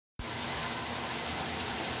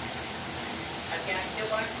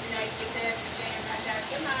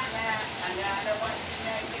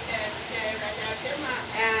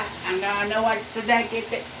I'm gonna watch the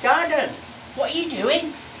negative. Gordon, what are you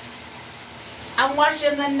doing? I'm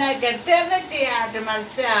washing the negativity out of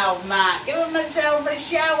myself, Mark. Giving myself a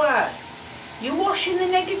shower. You're washing the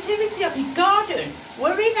negativity off your garden?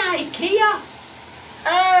 We're in IKEA.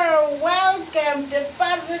 Oh, welcome to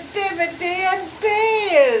Positivity and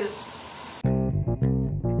Peace.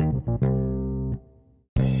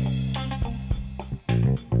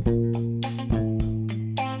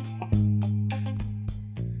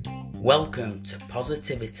 Welcome to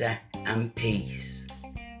Positivity and Peace.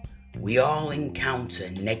 We all encounter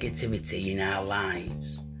negativity in our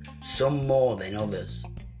lives, some more than others.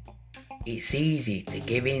 It's easy to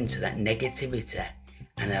give in to that negativity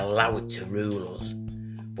and allow it to rule us.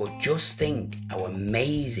 But just think how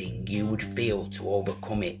amazing you would feel to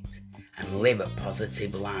overcome it and live a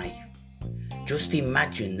positive life. Just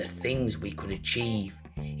imagine the things we could achieve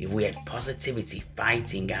if we had positivity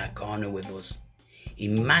fighting our corner with us.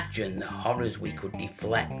 Imagine the horrors we could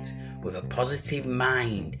deflect with a positive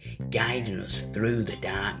mind guiding us through the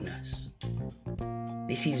darkness.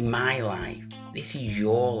 This is my life. This is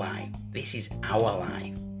your life. This is our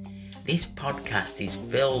life. This podcast is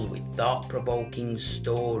filled with thought-provoking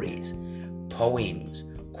stories, poems,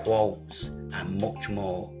 quotes, and much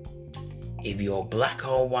more. If you're black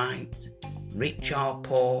or white, rich or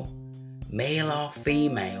poor, male or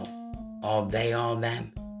female, or they or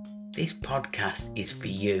them, this podcast is for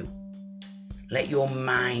you. Let your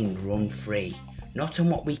mind run free, not on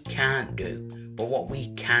what we can't do, but what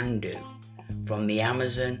we can do. From the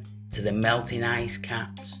Amazon to the melting ice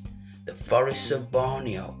caps, the forests of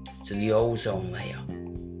Borneo to the ozone layer.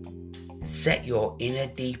 Set your inner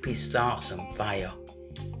deepest thoughts on fire.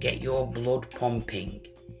 Get your blood pumping.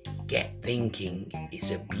 Get thinking.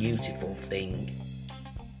 It's a beautiful thing.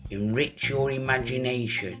 Enrich your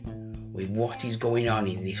imagination with what is going on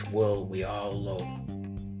in this world we all love.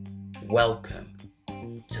 Welcome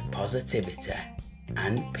to Positivity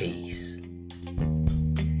and Peace.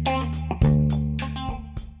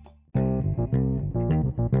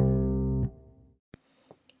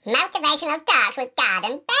 Motivational Talks with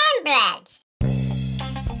Gordon Bainbridge.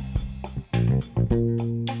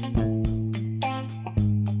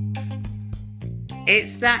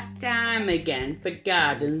 It's that time again for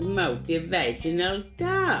Gordon's Motivational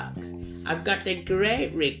Talks. I've got a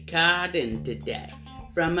great recording today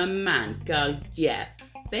from a man called Jeff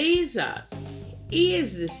Bezos. He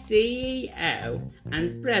is the CEO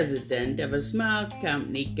and president of a small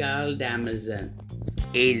company called Amazon.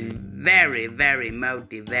 He's very, very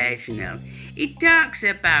motivational. He talks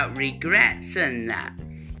about regrets and that.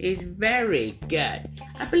 He's very good.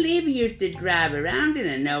 I believe he used to drive around in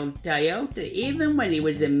an old Toyota even when he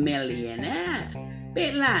was a millionaire.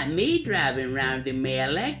 Bit like me driving around in my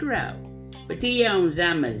Allegro. But he owns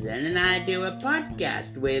Amazon and I do a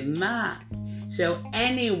podcast with Mark. So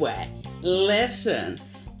anyway, listen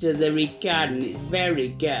to the recording. It's very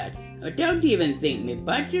good. I don't even think my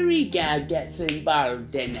battery guy gets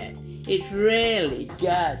involved in it. It's really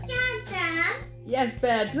good. Gordon? Yes,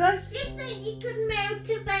 Petra? Do you think you could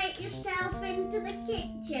motivate yourself into the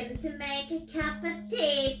kitchen to make a cup of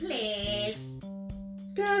tea, please?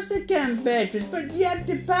 Of course I can, Petra, but you have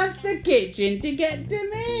to pass the kitchen to get to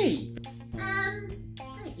me.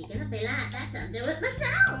 If you're gonna be like that, I'll do it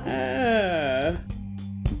myself.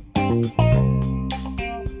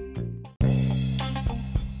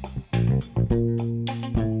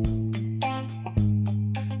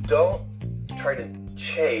 Don't try to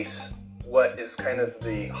chase what is kind of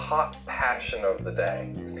the hot passion of the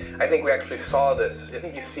day. I think we actually saw this. I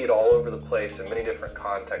think you see it all over the place in many different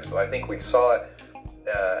contexts, but I think we saw it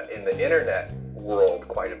in the internet world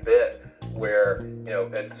quite a bit, where,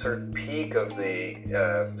 at the sort of peak of the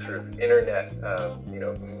sort of internet,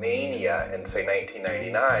 mania in, say,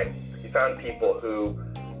 1999, you found people who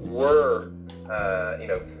were,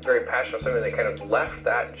 very passionate about something. They kind of left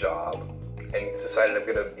that job and decided, I'm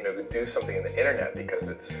going to, do something in the internet, because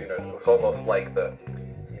it's, it's almost like the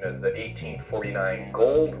 1849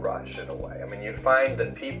 gold rush in a way. I mean, you find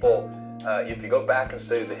that people, if you go back and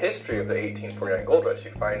study the history of the 1849 gold rush,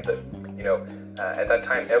 you find that, at that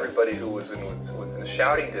time, everybody who was within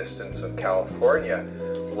shouting distance of California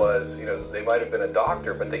was, they might have been a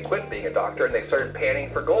doctor, but they quit being a doctor and they started panning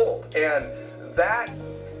for gold. And that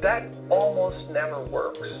almost never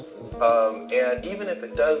works. And even if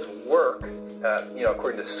it does work,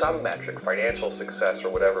 according to some metric, financial success or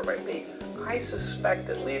whatever it might be, I suspect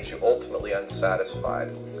it leaves you ultimately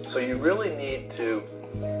unsatisfied. So you really need to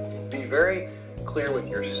be very clear with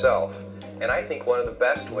yourself. And I think one of the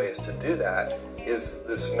best ways to do that is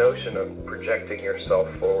this notion of projecting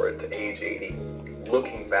yourself forward to age 80,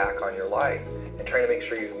 looking back on your life and trying to make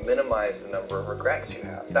sure you've minimized the number of regrets you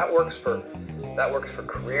have. That works for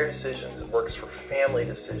career decisions. It works for family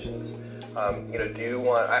decisions. Do you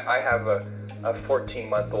want? I have a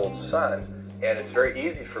 14-month-old son, and it's very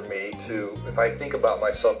easy for me to, if I think about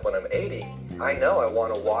myself when I'm 80, I know I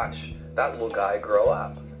want to watch that little guy grow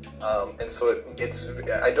up. And so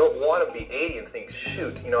I don't want to be 80 and think,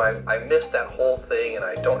 shoot, I missed that whole thing, and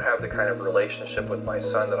I don't have the kind of relationship with my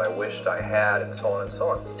son that I wished I had, and so on and so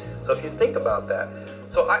on. So if you think about that,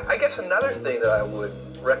 so I guess another thing that I would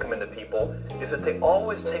recommend to people is that they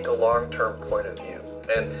always take a long-term point of view.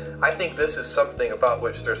 And I think this is something about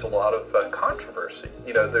which there's a lot of controversy.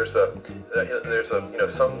 There's a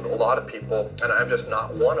lot of people, and I'm just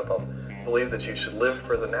not one of them, believe that you should live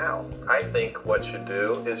for the now. I think what you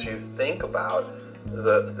do is you think about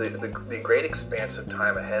the great expanse of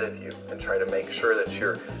time ahead of you and try to make sure that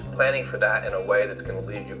you're planning for that in a way that's going to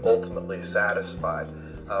leave you ultimately satisfied.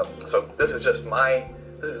 So this is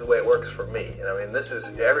the way it works for me.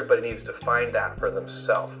 Everybody needs to find that for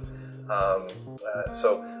themselves.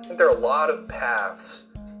 So I think there are a lot of paths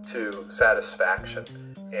to satisfaction,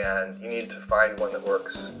 and you need to find one that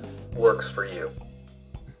works for you.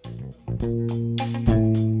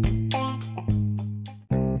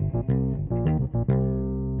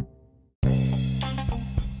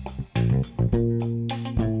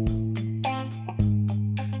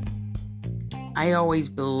 I always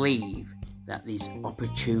believe that there's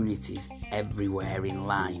opportunities everywhere in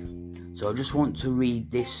life. So I just want to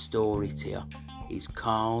read this story to you. It's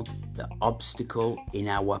called The Obstacle in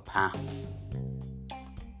Our Path.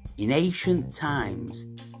 In ancient times,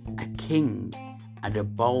 a king had a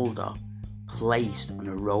boulder placed on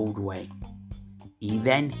a roadway. He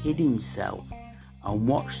then hid himself and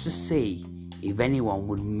watched to see if anyone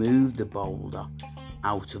would move the boulder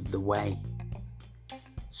out of the way.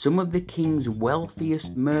 Some of the king's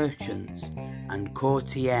wealthiest merchants and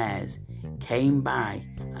courtiers came by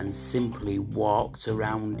and simply walked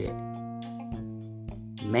around it.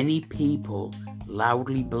 Many people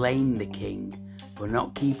loudly blamed the king for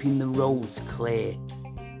not keeping the roads clear,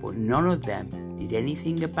 but none of them did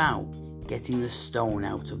anything about getting the stone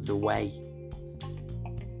out of the way.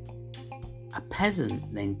 A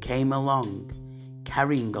peasant then came along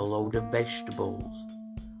carrying a load of vegetables.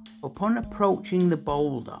 Upon approaching the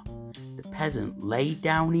boulder, the peasant laid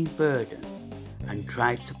down his burden and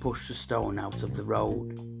tried to push the stone out of the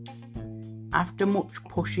road. After much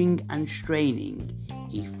pushing and straining,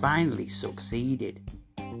 he finally succeeded.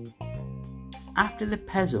 After the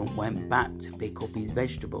peasant went back to pick up his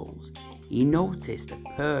vegetables, he noticed a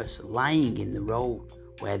purse lying in the road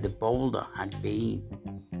where the boulder had been.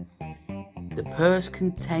 The purse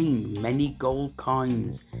contained many gold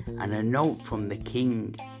coins and a note from the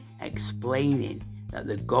king explaining that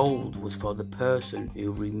the gold was for the person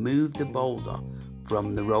who removed the boulder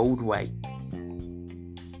from the roadway.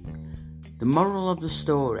 The moral of the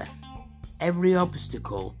story: every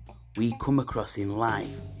obstacle we come across in life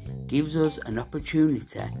gives us an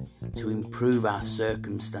opportunity to improve our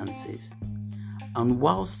circumstances. And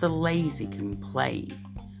whilst the lazy complain,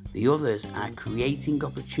 the others are creating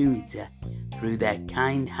opportunity through their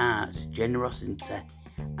kind hearts, generosity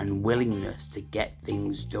and willingness to get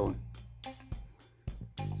things done.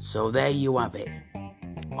 So there you have it.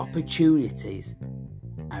 Opportunities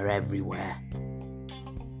are everywhere.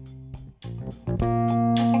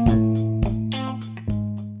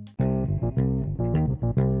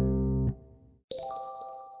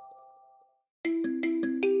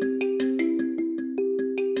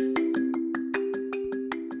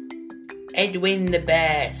 Edwin the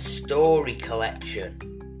Bear Story Collection.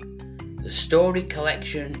 The story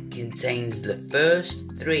collection contains the first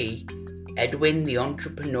 3 Edwin the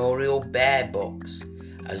Entrepreneurial Bear books,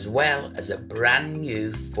 as well as a brand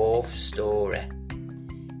new 4th story.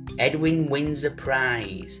 Edwin wins a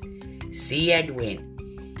prize. See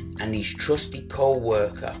Edwin and his trusty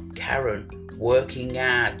co-worker Karen working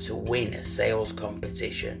hard to win a sales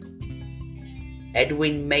competition.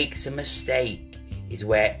 Edwin makes a mistake is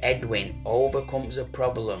where Edwin overcomes a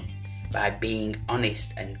problem by being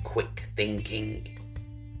honest and quick thinking.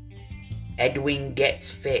 Edwin Gets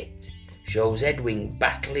Fit shows Edwin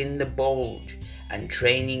battling the bulge and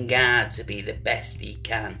training hard to be the best he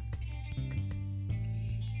can.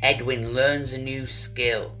 Edwin learns a new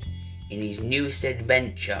skill in his newest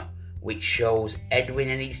adventure, which shows Edwin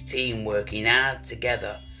and his team working hard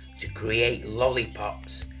together to create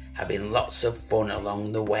lollipops, having lots of fun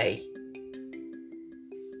along the way.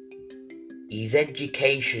 He's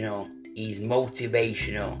educational, he's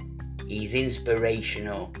motivational, he's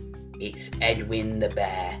inspirational, it's Edwin the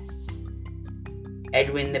Bear.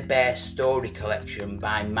 Edwin the Bear story collection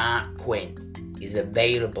by Mark Quinn is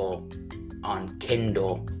available on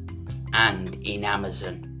Kindle and in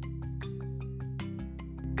Amazon.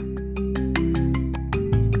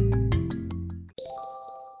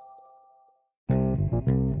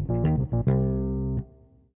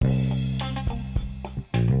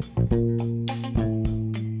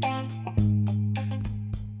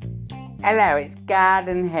 Hello, it's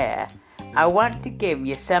Garden here. I want to give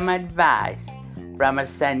you some advice from a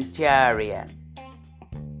centurion.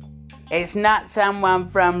 It's not someone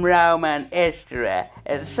from Roman history,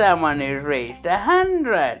 it's someone who's reached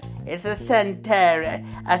 100. It's a centurion.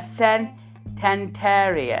 Is that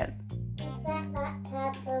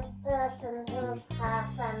type of person who's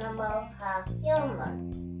half animal, half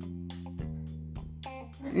human?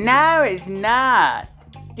 No, it's not.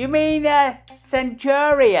 Do you mean a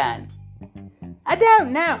centurion? I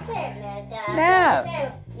don't know. No.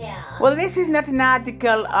 Well, this is not an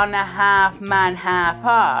article on a half man, half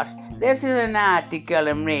horse. This is an article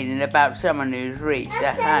I'm reading about someone who's reached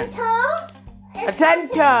A centaur? A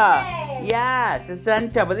centaur. Yes, a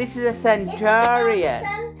centaur. But this is a centurion. It's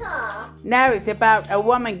not a centaur. No, it's about a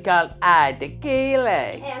woman called Ida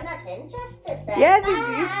Keeling. I'm not interested then. Yes,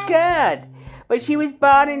 it's good. But she was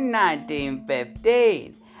born in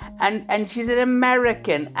 1915. And she's an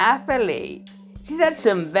American athlete. She's had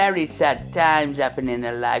some very sad times happen in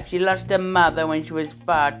her life. She lost her mother when she was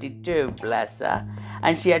 42, bless her.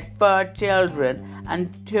 And she had 4 children, and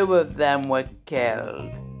 2 of them were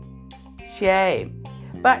killed. Shame.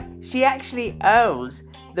 But she actually holds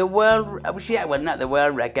the world... Well, not the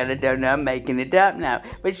world record, I don't know, I'm making it up now.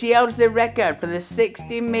 But she holds the record for the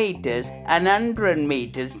 60 metres and 100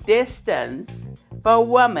 metres distance for a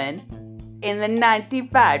woman in the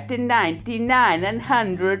 95 to 99 and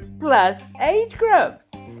 100 plus age groups.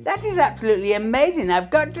 That is absolutely amazing. I've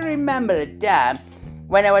got to remember a time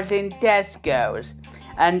when I was in Tesco's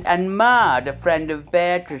and Maud, a friend of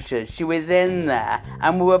Beatrice's, she was in there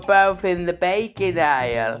and we were both in the baking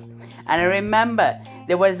aisle. And I remember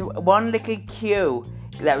there was one little queue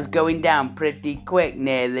that was going down pretty quick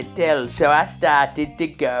near the till, so I started to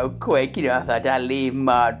go quick. I thought I'd leave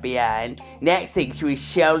Maud behind. Next thing, she was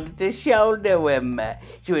shoulder to shoulder with me.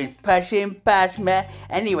 She was pushing past me.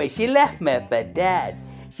 Anyway, she left me for dead.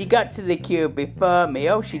 She got to the queue before me.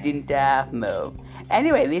 Oh, she didn't half move.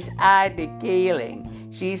 Anyway, this Ida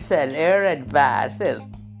Keeling, she said her advice is,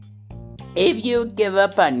 if you give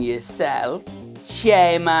up on yourself,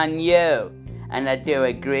 shame on you. And I do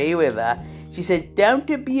agree with her. She said, don't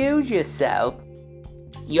abuse yourself.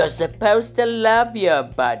 You're supposed to love your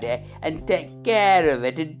body and take care of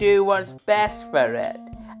it and do what's best for it.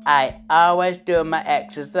 I always do my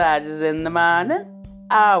exercises in the morning.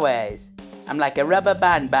 Always. I'm like a rubber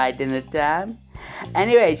band by dinner time.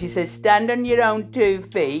 Anyway, she said, stand on your own 2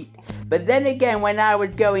 feet. But then again, when I was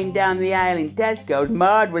going down the aisle in Tesco's,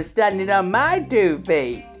 Maud was standing on my 2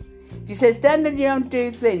 feet. She said, stand on your own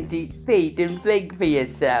 2 feet and think for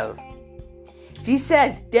yourself. She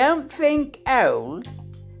says, don't think old.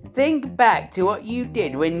 Think back to what you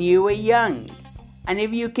did when you were young. And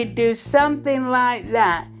if you could do something like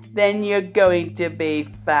that, then you're going to be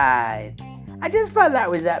fine. I just thought that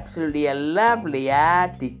was absolutely a lovely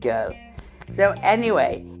article. So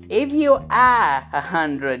anyway, if you are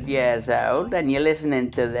 100 years old and you're listening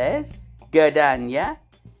to this, good on ya.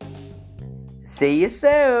 See you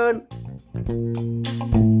soon.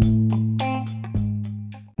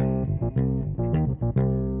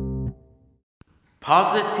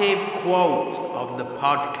 Positive quote of the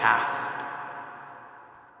podcast.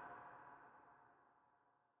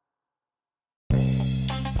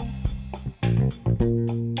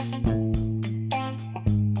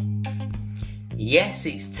 Yes,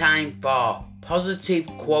 it's time for positive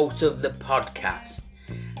quote of the podcast.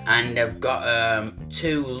 And I've got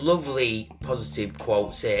 2 lovely positive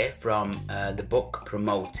quotes here from the book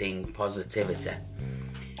Promoting Positivity.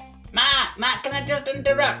 Matt, can I just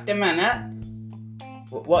interrupt a minute?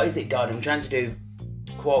 What is it, God? I'm trying to do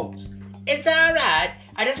quotes. It's alright.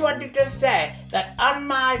 I just wanted to say that on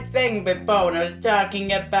my thing before when I was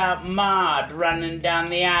talking about Maud running down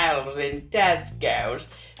the aisles in Tesco's,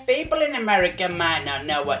 people in America might not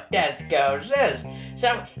know what Tesco's is.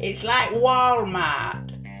 So it's like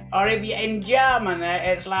Walmart. Or if you're in Germany,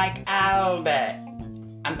 it's like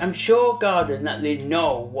Aldi. I'm sure, Gordon, that they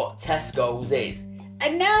know what Tesco's is. I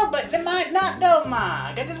know, but they might not know,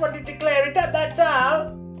 Mark. I just wanted to clear it up, that's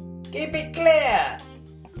all. Keep it clear.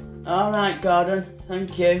 Alright, Gordon,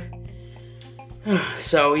 thank you.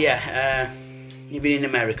 So, yeah, even in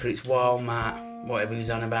America, it's Walmart, whatever he was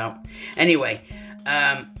on about. Anyway,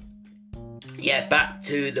 Yeah, back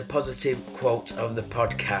to the positive quote of the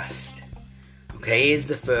podcast. Okay, here's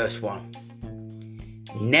the first one.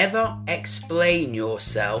 Never explain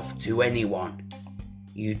yourself to anyone.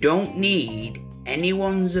 You don't need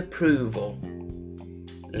anyone's approval.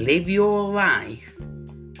 Live your life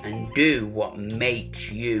and do what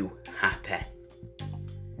makes you happy.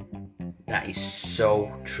 That is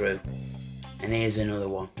so true. And here's another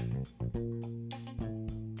one.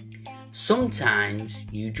 Sometimes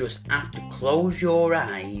you just have to close your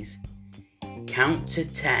eyes, count to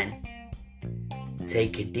 10,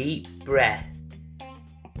 take a deep breath,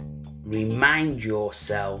 remind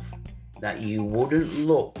yourself that you wouldn't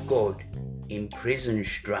look good in prison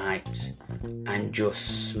stripes, and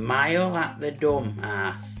just smile at the dumb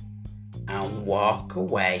ass and walk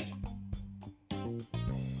away.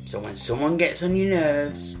 So when someone gets on your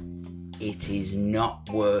nerves, it is not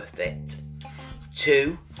worth it.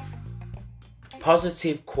 2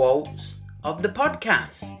 positive quotes of the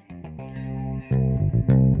podcast.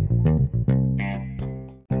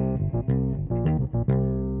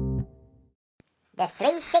 The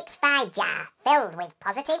 365 jar filled with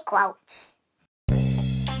positive quotes.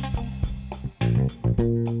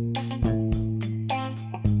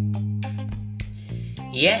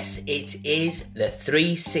 Yes, it is the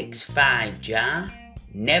 365 jar.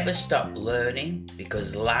 Never stop learning,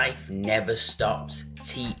 because life never stops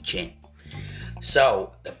teaching.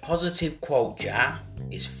 So, the positive quote jar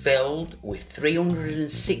is filled with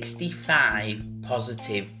 365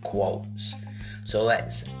 positive quotes. So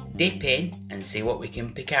let's dip in and see what we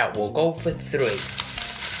can pick out. We'll go for 3.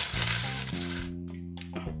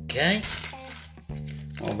 Okay.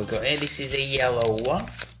 What we got here? This is a yellow one.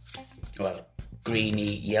 Well,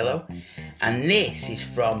 greeny yellow. And this is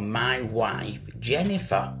from my wife,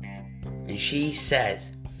 Jennifer. And she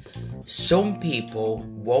says, some people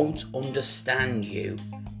won't understand you,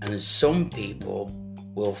 and some people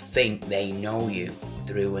will think they know you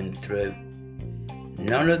through and through.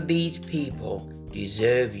 None of these people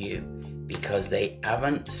deserve you because they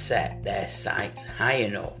haven't set their sights high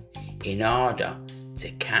enough in order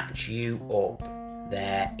to catch you up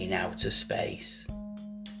there in outer space.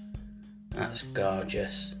 That's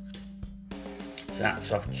gorgeous. So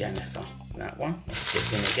that's off Jennifer. That one. Let's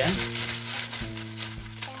dip in again.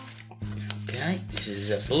 Okay, this is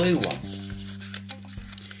a blue one.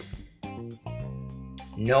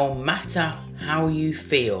 No matter how you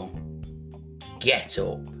feel, get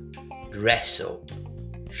up, dress up,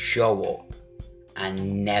 show up,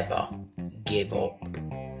 and never give up.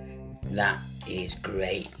 That is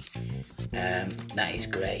great. That is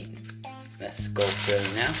great. Let's go through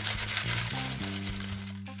now.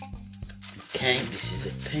 Okay, this is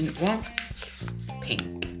a pink one.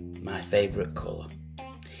 Pink, my favourite colour.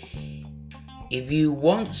 If you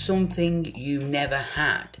want something you never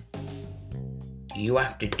had, you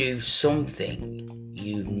have to do something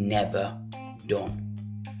you've never done.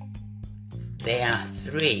 They are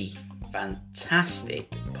 3 fantastic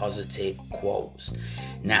positive quotes.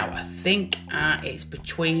 Now, I think it's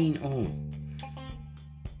between...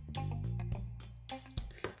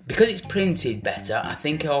 because it's printed better, I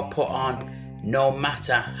think I'll put on no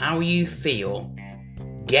matter how you feel,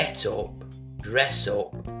 get up, dress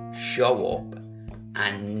up, show up,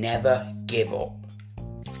 and never give up.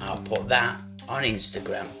 I'll put that on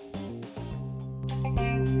Instagram.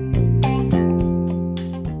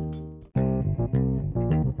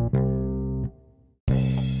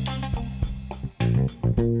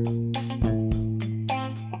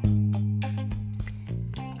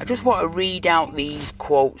 I just want to read out these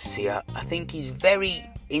quotes here. I think he's very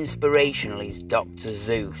inspirational. He's Dr.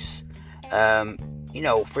 Seuss.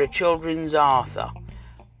 For a children's author.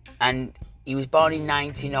 And he was born in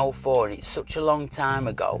 1904, and it's such a long time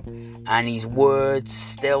ago. And his words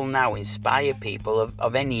still now inspire people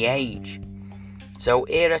of any age. So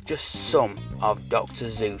here are just some of Dr.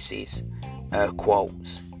 Seuss's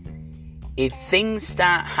quotes. If things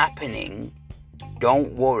start happening,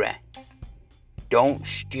 don't worry. Don't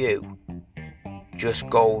stew. Just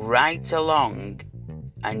go right along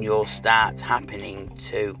and you'll start happening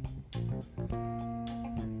too.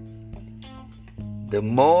 The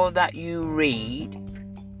more that you read,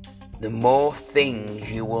 the more things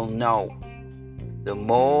you will know. The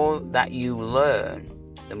more that you learn,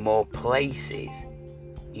 the more places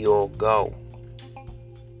you'll go.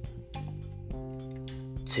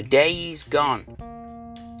 Today is gone.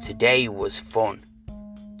 Today was fun.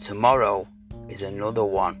 Tomorrow is another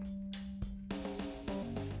one.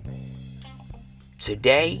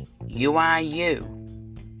 Today you are you.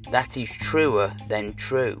 That is truer than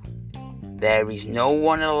true. There is no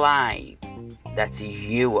one alive that is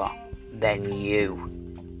youer than you.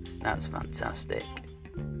 That's fantastic.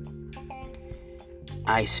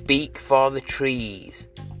 I speak for the trees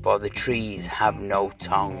have no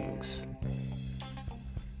tongues.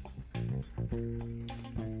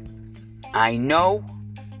 I know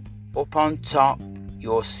up on top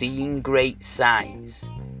you're seeing great sights,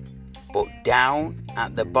 but down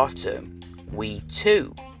at the bottom we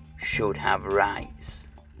too should have rights.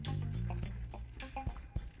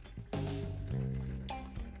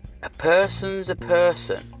 A person's a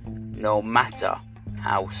person, no matter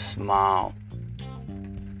how small.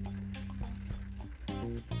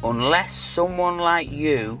 Unless someone like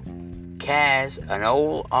you cares an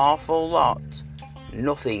awful lot,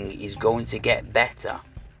 nothing is going to get better.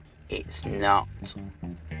 It's not.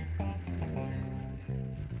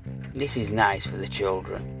 This is nice for the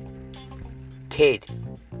children. Kid,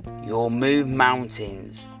 you'll move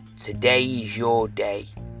mountains. Today is your day.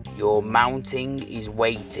 Your mountain is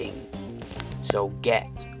waiting. So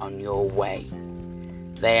get on your way.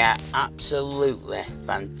 They are absolutely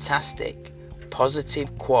fantastic,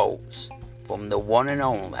 positive quotes from the one and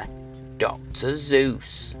only Dr.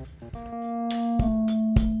 Zeus.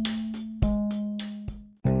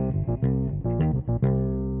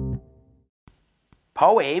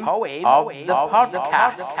 Poem of the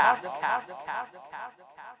podcast.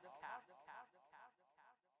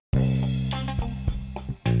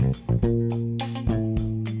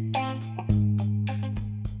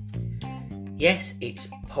 Yes, it's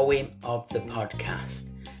Poem of the podcast,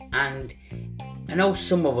 and I know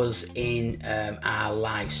some of us in our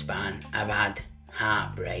lifespan have had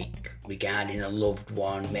heartbreak regarding a loved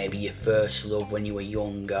one, maybe your first love when you were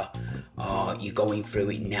younger, or you're going through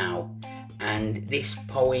it now. And this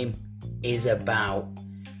poem is about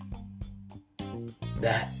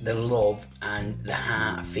the love and the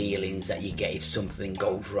heart feelings that you get if something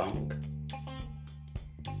goes wrong.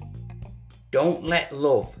 Don't let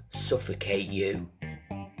love suffocate you.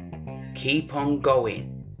 Keep on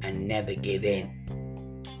going and never give in.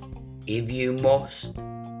 If you must,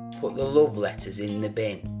 put the love letters in the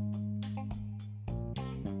bin.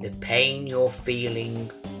 The pain you're feeling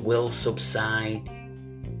will subside.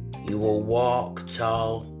 You will walk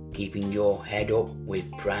tall, keeping your head up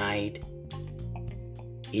with pride.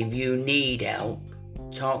 If you need help,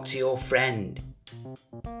 talk to your friend.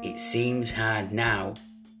 It seems hard now,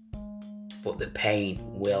 but the pain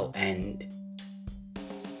will end.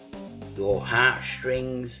 Your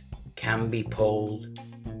heartstrings can be pulled.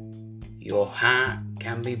 Your heart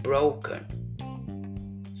can be broken.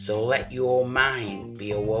 So let your mind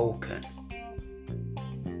be awoken.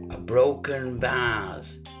 A broken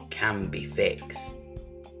vase can be fixed.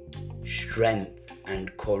 Strength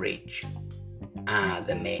and courage are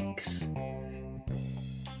the mix.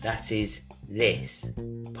 That is this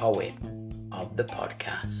poem of the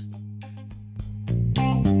podcast.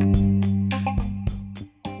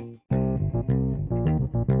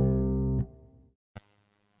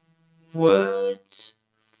 Words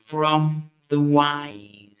from the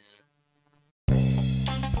wise.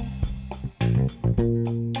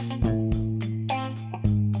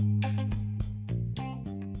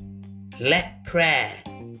 Let prayer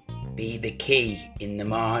be the key in the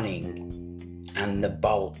morning and the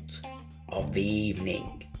bolt of the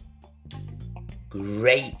evening.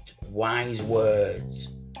 Great wise words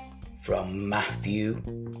from Matthew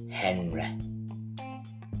Henry.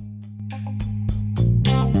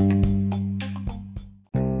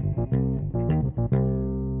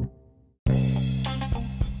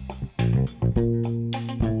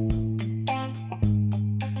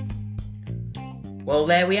 Well,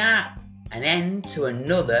 there we are, an end to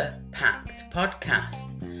another packed podcast.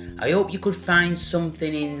 I hope you could find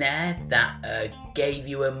something in there that gave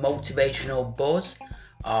you a motivational buzz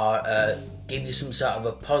or give you some sort of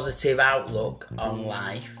a positive outlook on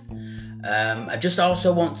life. I just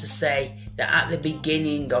also want to say that at the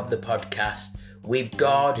beginning of the podcast with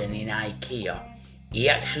Gordon in IKEA, he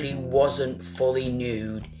actually wasn't fully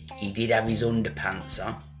nude. He did have his underpants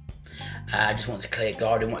on. I just want to clear,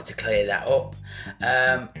 Gordon wanted to clear that up.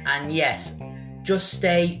 And yes, just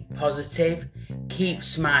stay positive, keep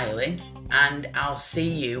smiling, and I'll see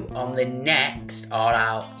you on the next,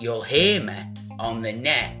 or you'll hear me on the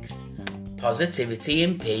next Positivity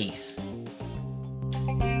and Peace.